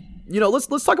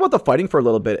let's talk about the fighting for a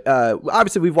little bit.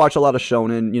 Obviously, we've watched a lot of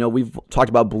shonen. We've talked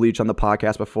about Bleach on the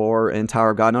podcast before, and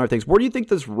Tower of God and other things. Where do you think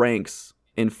this ranks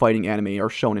in fighting anime or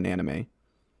shonen anime?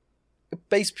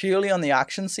 Based purely on the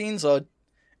action scenes or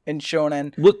in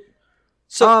shonen? Look,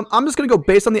 so I'm just gonna go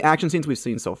based on the action scenes we've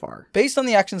seen so far. Based on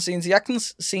the action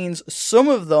scenes, some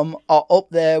of them are up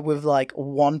there with like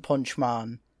One Punch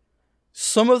Man.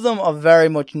 Some of them are very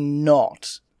much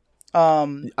not.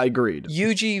 I agreed.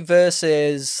 Yuji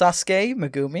versus Sasuke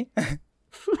Megumi.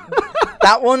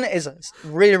 That one is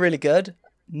really, really good.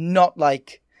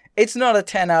 It's not a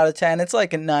 10 out of 10. It's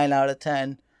like a 9 out of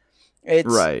 10.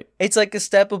 It's like a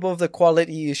step above the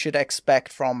quality you should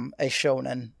expect from a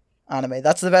shonen anime.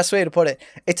 That's the best way to put it.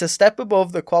 It's a step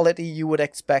above the quality you would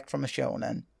expect from a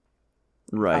shonen.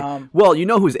 Right. Well, you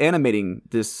know who's animating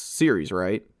this series,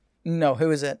 right? No,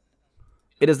 who is it?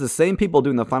 It is the same people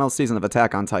doing the final season of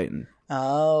Attack on Titan.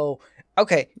 Oh,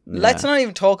 okay. Yeah. Let's not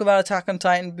even talk about Attack on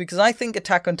Titan because I think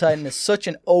Attack on Titan is such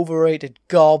an overrated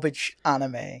garbage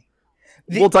anime.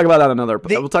 We'll talk about that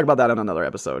in another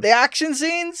episode. The action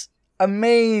scenes,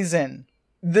 amazing.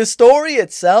 The story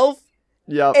itself,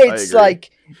 it's like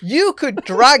you could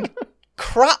drag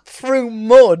crap through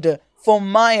mud for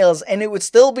miles and it would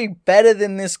still be better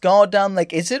than this goddamn,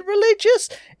 is it religious?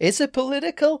 Is it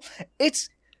political? It's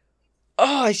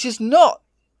just not.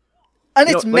 And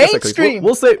it's mainstream.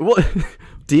 We'll say,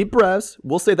 deep breaths.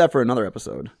 We'll save that for another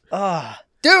episode.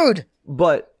 Dude.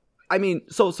 But I mean,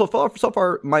 so far, some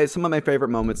of my favorite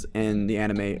moments in the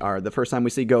anime are the first time we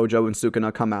see Gojo and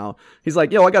Sukuna come out. He's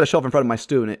like, "Yo, I got a shelf in front of my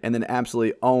student," and then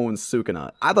absolutely owns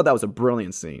Sukuna. I thought that was a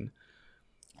brilliant scene.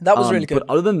 That was really good. But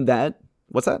other than that,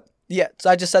 what's that? Yeah, so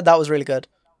I just said that was really good.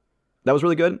 That was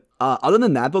really good. Other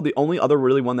than that, though, the only other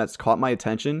really one that's caught my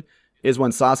attention is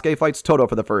when Sasuke fights Todo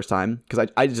for the first time, because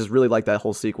I just really like that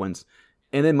whole sequence.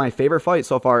 And then my favorite fight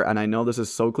so far, and I know this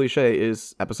is so cliche,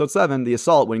 is episode 7, the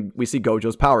assault, when we see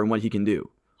Gojo's power and what he can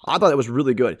do. I thought that was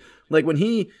really good. Like when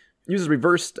he uses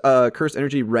reversed cursed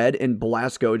energy red and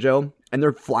blasts Gojo, and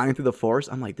they're flying through the forest,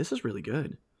 I'm like, this is really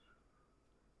good.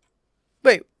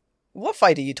 Wait, what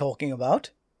fight are you talking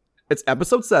about? It's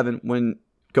episode 7 when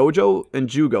Gojo and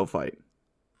Jugo fight.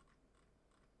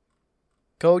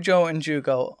 Gojo and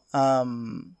Jugo.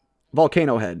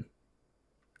 Volcano Head.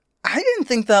 I didn't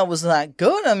think that was that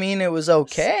good. I mean, it was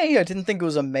okay. I didn't think it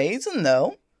was amazing,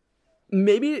 though.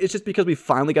 Maybe it's just because we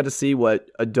finally got to see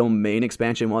what a domain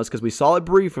expansion was, because we saw it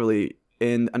briefly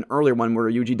in an earlier one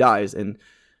where Yuji dies, and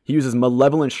he uses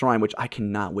Malevolent Shrine, which I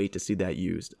cannot wait to see that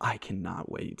used. I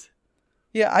cannot wait.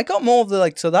 Yeah, I got more of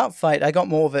the, so that fight, I got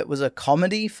more of it was a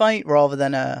comedy fight rather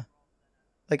than a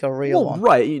real one.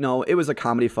 Right, it was a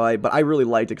comedy fight, but I really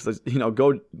liked it because,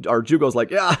 Jugo's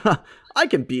like, yeah, I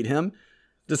can beat him.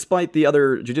 Despite the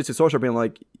other Jujutsu sorcerer being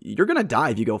like, you're going to die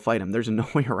if you go fight him. There's no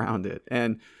way around it.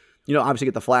 And, obviously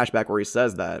get the flashback where he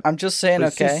says that. I'm just saying,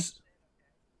 okay.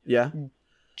 Yeah.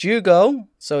 Jugo,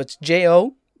 so it's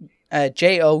Jogo,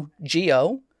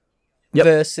 yep.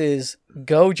 versus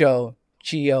Gojo,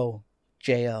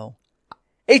 Go.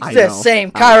 It's the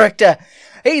same character.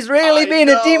 He's really been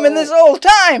a demon this whole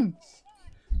time.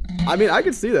 I mean, I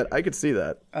could see that.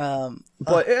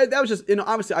 But that was just,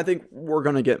 obviously I think we're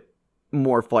going to get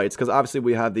more fights because obviously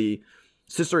we have the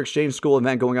Sister Exchange School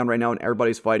event going on right now and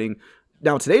everybody's fighting.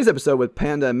 Now, today's episode with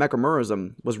Panda and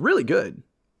Mecha-Murism was really good.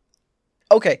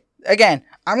 Okay, again,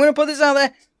 I'm going to put this out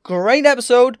there. Great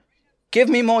episode. Give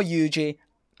me more Yuji.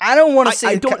 I don't want to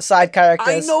see side characters.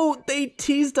 I know they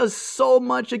teased us so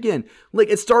much again. Like,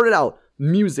 it started out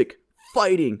music,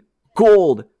 fighting,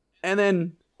 gold, and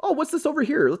then, oh, what's this over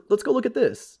here? Let's go look at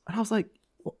this. And I was like,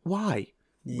 why?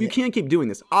 Yeah. You can't keep doing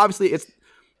this. Obviously, it's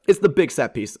the big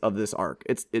set piece of this arc.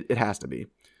 It has to be.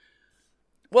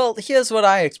 Well, here's what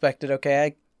I expected,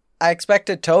 okay? I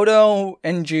expected Todo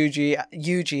and Yuji,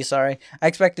 I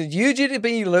expected Yuji to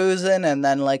be losing and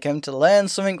then, him to learn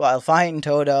something while fighting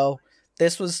Todo.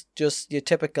 This was just your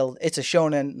typical, it's a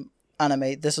shonen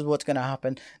anime, this is what's going to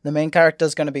happen. The main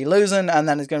character's going to be losing, and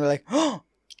then it's going to be like, oh,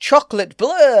 chocolate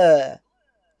blur!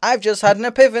 I've just had an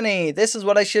epiphany! This is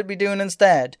what I should be doing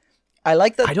instead. I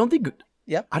like that. I don't think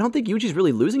Yep. I don't think Yuji's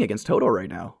really losing against Todo right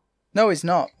now. No, he's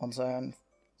not. One second.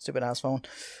 Stupid ass phone.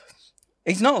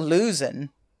 He's not losing.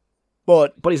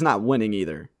 But he's not winning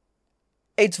either.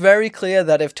 it's very clear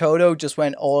that if Todo just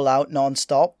went all out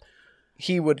non-stop,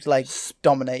 he would like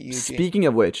dominate Yuji. Speaking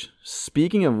of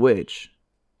which,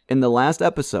 in the last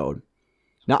episode,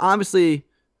 now obviously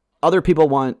other people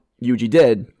want Yuji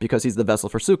dead because he's the vessel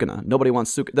for Sukuna. Nobody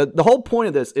wants Sukuna. The whole point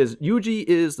of this is Yuji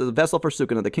is the vessel for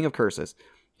Sukuna, the king of curses.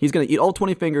 He's going to eat all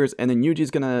 20 fingers, and then Yuji's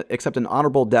going to accept an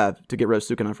honorable death to get rid of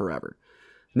Sukuna forever.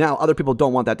 Now, other people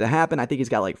don't want that to happen. I think he's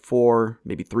got like 4,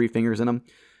 maybe 3 fingers in him.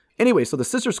 Anyway, so the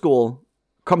sister school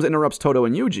comes and interrupts Todo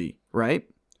and Yuji, right?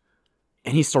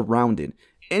 And he's surrounded.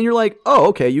 And you're like, oh,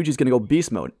 okay, Yuji's going to go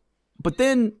beast mode. But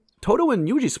then Todo and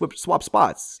Yuji swap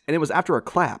spots, and it was after a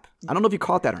clap. I don't know if you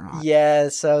caught that or not. Yeah,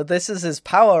 so this is his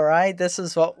power, right? This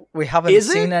is what we haven't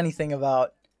seen anything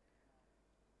about.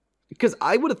 Because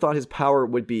I would have thought his power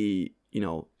would be,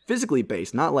 physically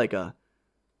based, not like a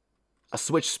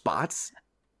switch spots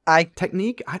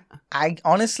technique. I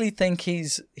honestly think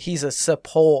he's a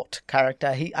support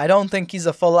character. I don't think he's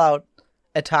a full out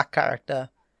attack character.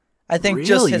 I think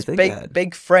really? Just his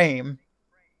big frame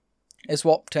is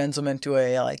what turns him into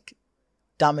a like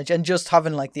damage, and just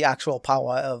having like the actual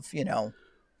power of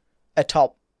a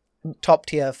top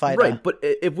tier fighter. Right, but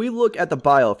if we look at the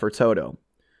bio for Todo,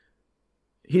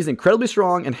 he's incredibly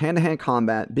strong in hand-to-hand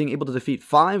combat, being able to defeat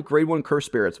 5 grade 1 cursed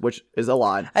spirits, which is a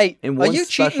lot. Hey, and 1 are you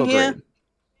special cheating here? grade.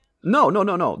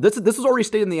 No. This was already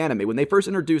stated in the anime. When they first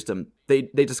introduced him, they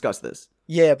discussed this.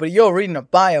 Yeah, but you're reading a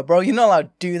bio, bro. You're not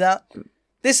allowed to do that.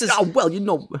 This is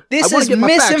This is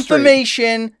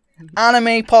misinformation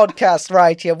anime podcast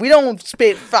right here. We don't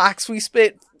spit facts. We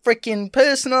spit freaking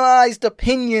personalized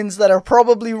opinions that are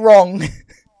probably wrong.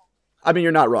 I mean,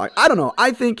 you're not wrong. I don't know. I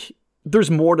think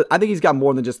there's more I think he's got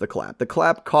more than just the clap. The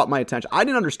clap caught my attention. I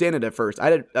didn't understand it at first.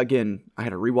 I had to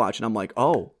rewatch, and I'm like,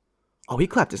 oh, he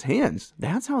clapped his hands.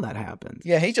 That's how that happened.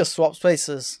 Yeah, he just swaps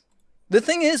places. The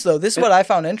thing is, though, this is what I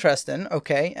found interesting.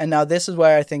 Okay, and now this is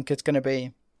where I think it's going to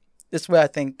be. This is where I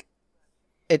think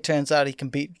it turns out he can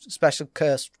beat special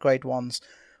cursed grade 1s,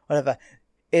 whatever.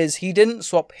 Is he didn't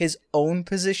swap his own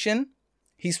position.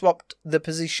 He swapped the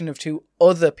position of 2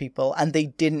 other people, and they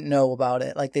didn't know about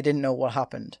it. Like, they didn't know what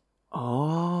happened.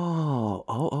 Oh.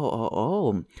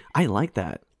 I like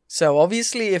that. So,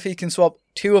 obviously, if he can swap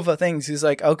 2 other things, he's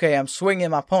like, okay, I'm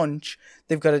swinging my punch.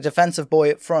 They've got a defensive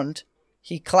boy up front.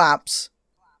 He claps,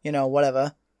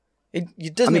 whatever. But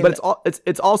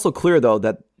it's also clear, though,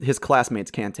 that his classmates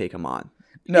can't take him on.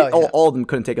 No, all of them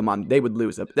couldn't take him on. They would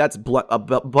lose. That's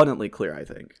abundantly clear, I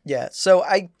think. Yeah, so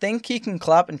I think he can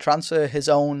clap and transfer his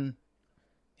own.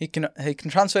 He can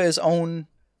transfer his own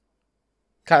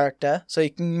character, so he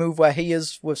can move where he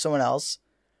is with someone else,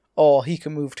 or he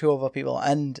can move 2 other people,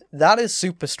 and that is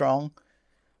super strong.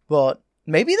 But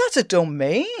maybe that's a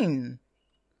domain.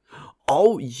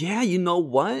 Oh yeah, you know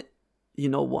what?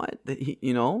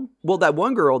 Well, that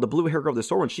one girl, the blue hair girl, the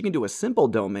sword one, she can do a simple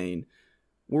domain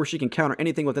where she can counter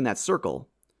anything within that circle.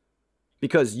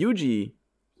 Because Yuji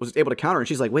was able to counter, and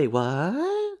she's like, wait,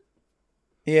 what?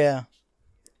 Yeah.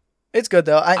 It's good,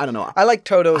 though. I don't know. I like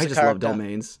Todo as a character. I just love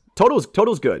domains.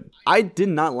 Todo's good. I did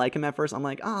not like him at first. I'm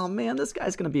like, oh, man, this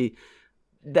guy's going to be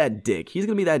that dick. He's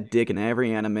going to be that dick in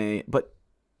every anime. But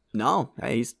no,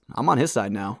 hey, I'm on his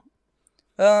side now.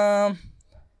 I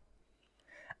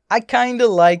kind of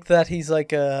like that he's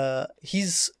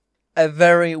a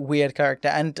very weird character,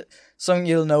 and something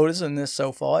you'll notice in this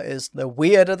so far is the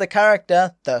weirder the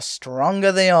character, the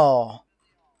stronger they are.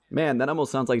 Man, that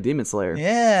almost sounds like Demon Slayer.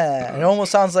 Yeah, it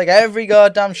almost sounds like every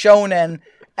goddamn shonen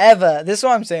ever. This is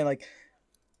what I'm saying, like,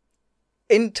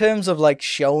 in terms of, like,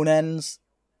 shonens,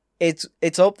 it's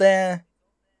up there.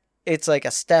 It's, like,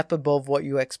 a step above what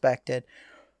you expected.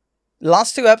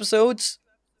 Last 2 episodes,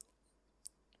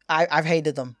 I've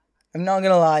hated them. I'm not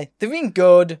gonna lie. They've been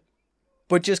good,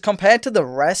 but just compared to the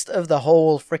rest of the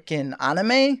whole freaking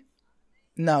anime,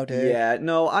 no, dude. Yeah,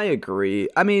 no, I agree.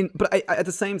 I mean, but at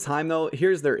the same time, though,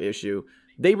 here's their issue.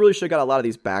 They really should have got a lot of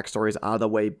these backstories out of the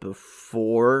way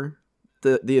before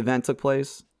the event took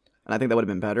place, and I think that would have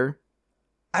been better.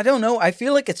 I don't know. I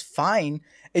feel like it's fine.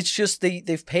 It's just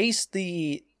they've paced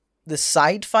the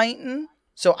side fighting,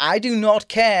 so I do not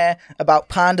care about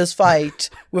Panda's fight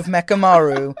with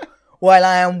Mechamaru, while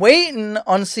I am waiting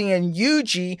on seeing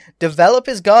Yuji develop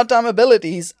his goddamn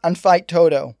abilities and fight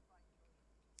Todo.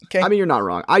 Okay. I mean, you're not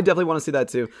wrong. I definitely want to see that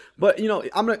too. But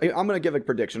I'm gonna give a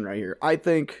prediction right here. I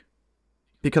think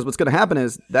because what's gonna happen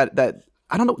is that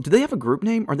I don't know. Do they have a group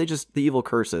name, or are they just the evil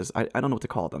curses? I don't know what to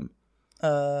call them.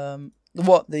 I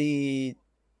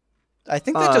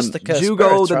think they're just the cursed Jugo,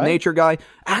 spirits, the right? nature guy.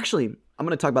 Actually, I'm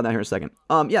gonna talk about that here in a second.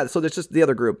 Yeah. So there's just the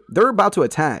other group. They're about to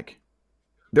attack.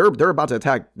 They're about to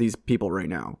attack these people right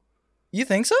now. You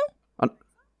think so?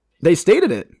 They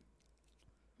stated it.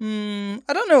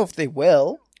 I don't know if they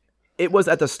will. It was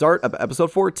at the start of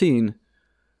episode 14,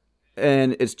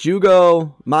 and it's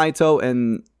Jugo, Mahito,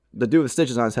 and the dude with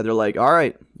stitches on his head. They're like, all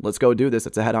right, let's go do this.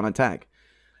 It's a head-on attack.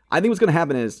 I think what's going to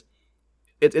happen is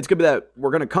it's going to be that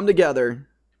we're going to come together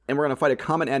and we're going to fight a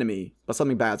common enemy, but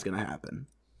something bad's going to happen.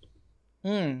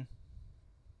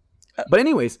 But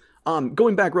anyways,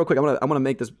 going back real quick, I want to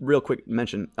make this real quick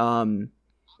mention.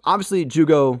 Obviously,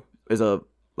 Jugo is a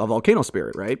volcano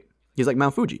spirit, right? He's like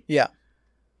Mount Fuji. Yeah.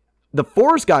 The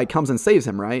forest guy comes and saves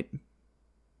him, right?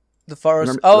 The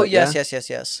forest. Remember,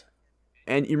 yes.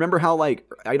 And you remember how, like,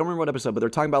 I don't remember what episode, but they're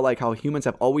talking about like how humans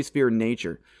have always feared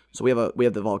nature. So we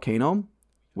have the volcano,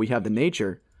 we have the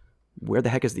nature. Where the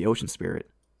heck is the ocean spirit?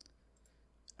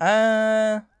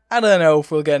 I don't know if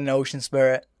we'll get an ocean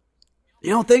spirit. You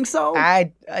don't think so?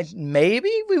 I maybe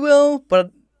we will,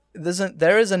 but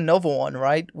there is another one,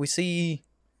 right? We see.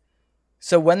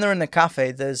 So when they're in the cafe,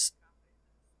 is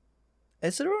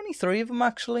there only 3 of them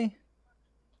actually?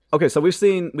 Okay, so we've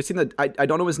seen that. I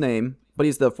don't know his name, but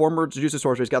he's the former Jujutsu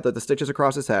sorcerer. He's got the stitches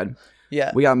across his head.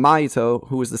 Yeah. We got Mahito,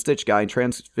 who is the Stitch guy in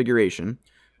Transfiguration.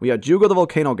 We got Jugo, the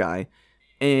volcano guy,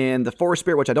 and the forest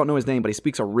spirit, which I don't know his name, but he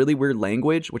speaks a really weird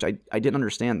language, which I didn't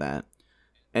understand that.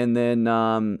 And then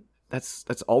that's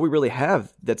all we really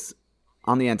have that's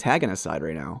on the antagonist side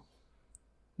right now.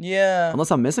 Yeah.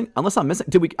 Unless I'm missing. We're not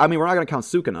gonna count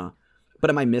Sukuna, but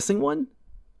am I missing one?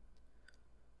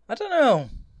 I don't know.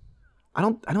 I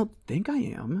don't think I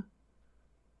am.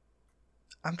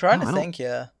 I'm trying to think.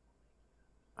 Yeah.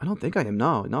 I don't think I am.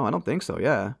 No, I don't think so.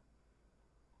 Yeah.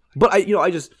 But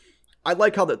I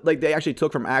like how they actually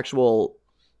took from actual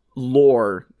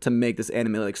lore to make this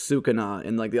anime, like Sukuna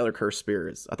and like the other cursed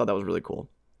spirits. I thought that was really cool.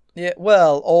 Yeah.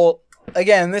 Well,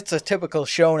 again, it's a typical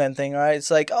shonen thing, right?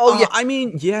 It's like, yeah. I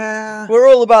mean, yeah. We're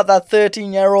all about that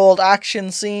 13-year-old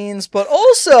action scenes, but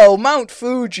also Mount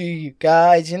Fuji,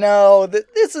 guys.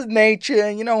 This is nature.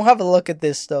 Have a look at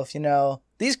this stuff.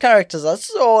 These characters are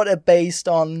sort of based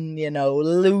on,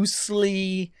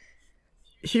 loosely.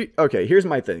 Here's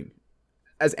my thing.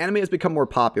 As anime has become more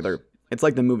popular, it's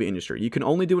like the movie industry. You can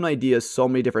only do an idea so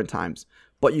many different times,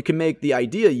 but you can make the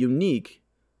idea unique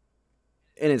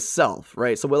in itself,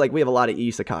 right? So we have a lot of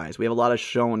isekais, we have a lot of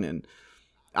shonen.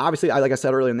 Obviously, like I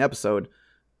said earlier in the episode,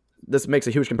 this makes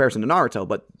a huge comparison to Naruto,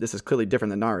 but this is clearly different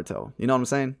than Naruto. You know what I'm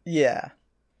saying? Yeah.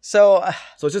 So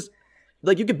it's just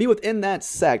like you could be within that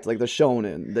sect, like the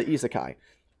shonen, the isekai,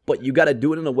 but you got to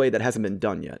do it in a way that hasn't been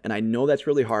done yet. And I know that's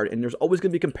really hard. And there's always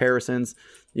going to be comparisons.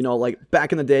 Like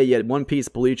back in the day, you had One Piece,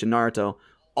 Bleach, and Naruto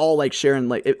all like sharing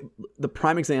like it. The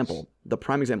prime example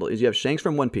is you have Shanks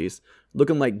from One Piece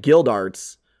looking like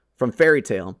Gildarts from Fairy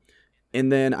Tail,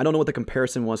 and then I don't know what the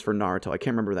comparison was for Naruto. I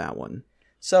can't remember that one.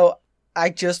 So I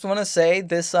just want to say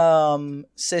this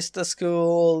sister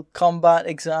school combat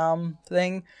exam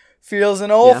thing feels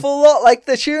an awful lot like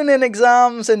the Chunin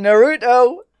exams in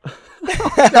Naruto.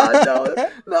 God,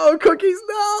 no, Cookies,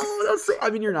 no. I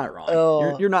mean, you're not wrong.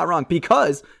 Oh. You're not wrong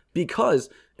because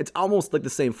it's almost like the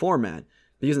same format.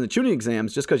 Because in the Chunin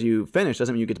exams, just because you finish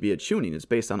doesn't mean you get to be a Chunin. It's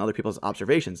based on other people's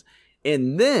observations.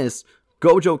 In this,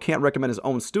 Gojo can't recommend his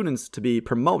own students to be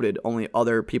promoted. Only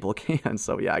other people can.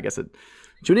 So yeah, I guess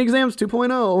Chunin exams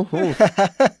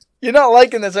 2.0. You're not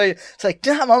liking this, are you? It's like,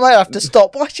 damn, I might have to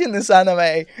stop watching this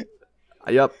anime.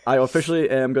 Yep, I officially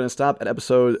am going to stop at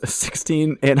episode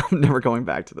 16, and I'm never going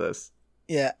back to this.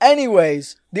 Yeah,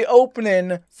 anyways, the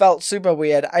opening felt super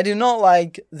weird. I do not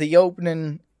like the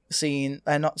opening scene,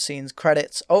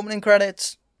 credits. Opening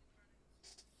credits.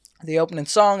 The opening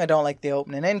song, I don't like the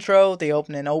opening intro, the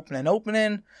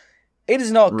opening. It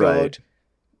is not good.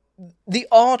 Right. The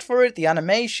art for it, the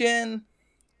animation,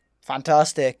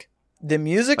 fantastic. The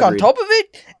music Agreed. On top of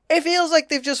it feels like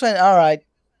they've just went, all right,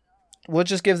 we'll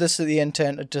just give this to the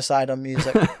intern to decide on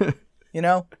music. I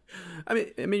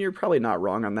mean, you're probably not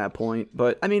wrong on that point,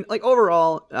 but I mean, like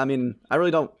overall, I mean, I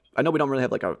know we don't really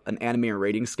have like an anime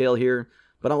rating scale here,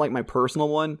 but on like my personal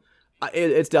one,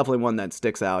 it's definitely one that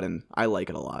sticks out, and I like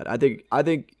it a lot. I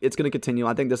think it's gonna continue.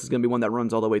 I think this is gonna be one that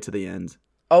runs all the way to the end.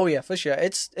 Oh yeah, for sure.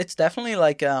 It's definitely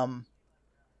like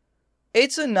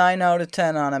it's a 9 out of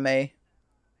 10 anime.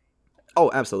 Oh,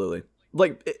 absolutely.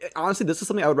 Like, honestly, this is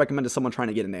something I would recommend to someone trying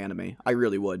to get into anime. I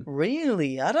really would.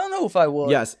 Really? I don't know if I would.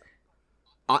 Yes.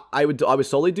 I would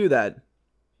solely do that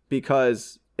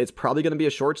because it's probably going to be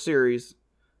a short series.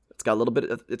 It's got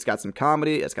some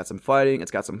comedy, it's got some fighting,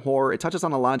 it's got some horror. It touches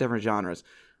on a lot of different genres.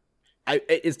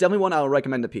 It's definitely one I would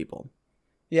recommend to people.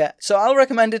 Yeah, so I'll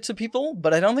recommend it to people,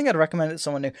 but I don't think I'd recommend it to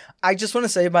someone new. I just want to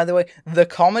say, by the way, the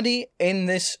comedy in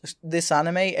this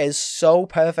anime is so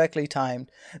perfectly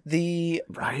timed. The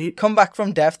Right? come back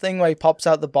from death thing where he pops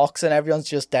out the box and everyone's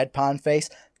just deadpan face.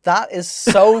 That is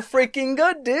so freaking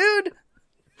good, dude.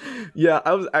 Yeah,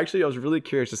 I was really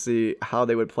curious to see how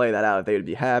they would play that out. If they would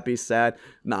be happy, sad.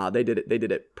 Nah, they did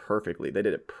it perfectly. They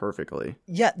did it perfectly.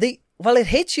 Yeah, it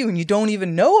hits you and you don't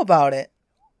even know about it.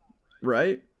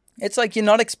 Right? It's like you're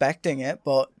not expecting it,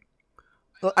 but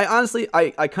I honestly,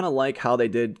 I kind of like how they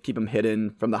did keep him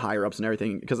hidden from the higher ups and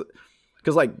everything, because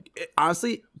like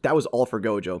honestly, that was all for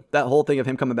Gojo. That whole thing of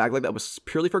him coming back like that was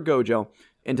purely for Gojo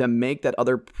and to make that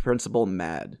other principal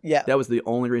mad. Yeah, that was the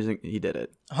only reason he did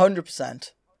it.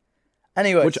 100%.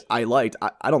 Anyways, which I liked.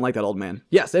 I don't like that old man.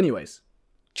 Yes. Anyways,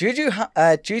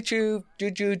 Jujutsu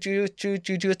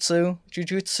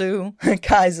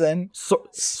Kaisen.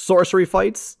 Sorcery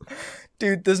fights.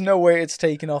 Dude, there's no way it's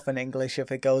taken off in English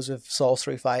if it goes with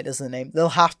Sorcery Fight as the name. They'll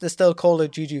have to still call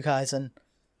it Jujutsu Kaisen.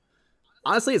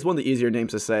 Honestly, it's one of the easier names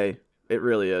to say. It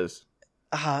really is.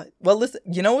 Well, listen,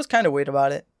 you know what's kind of weird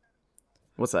about it?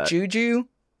 What's that? Juju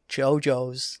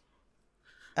JoJo's.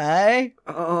 Eh?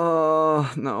 No.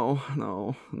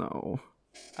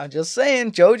 I'm just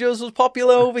saying, JoJo's was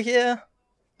popular over here.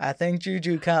 I think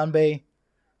Juju can be.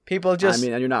 People just... I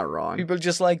mean, you're not wrong. People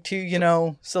just like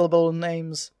 2, syllable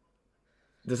names.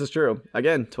 This is true.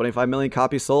 Again, 25 million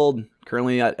copies sold.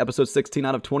 Currently at episode 16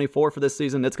 out of 24 for this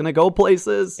season. It's going to go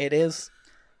places. It is.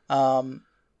 I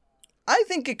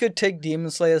think it could take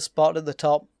Demon Slayer's spot at the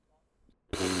top.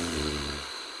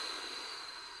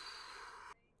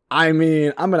 I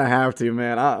mean, I'm going to have to,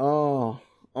 man.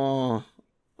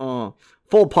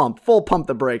 Full pump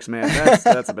the brakes, man.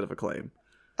 That's a bit of a claim.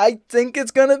 I think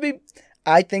it's going to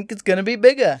be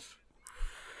bigger.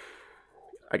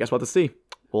 I guess we'll have to see.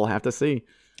 We'll have to see.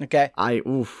 Okay.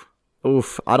 Oof.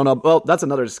 I don't know. Well, that's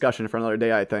another discussion for another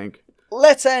day, I think.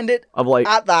 Let's end it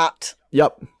at that.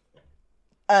 Yep.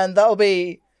 And that'll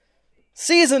be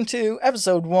Season 2,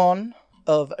 Episode 1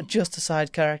 of Just a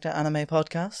Side Character Anime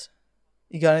Podcast.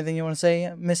 You got anything you want to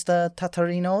say, Mr.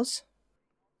 Tatarinos?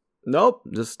 Nope.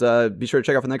 Just be sure to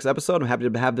check out the next episode. I'm happy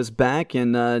to have this back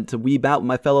and to weeb out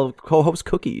my fellow co-host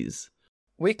Cookies.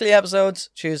 Weekly episodes,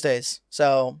 Tuesdays.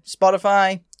 So,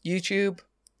 Spotify, YouTube,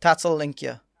 Tats will link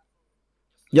you.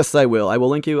 Yes, I will. I will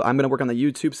link you. I'm going to work on the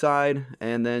YouTube side.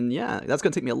 And then, yeah, that's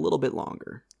going to take me a little bit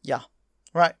longer. Yeah.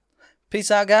 Right.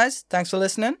 Peace out, guys. Thanks for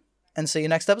listening. And see you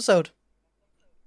next episode.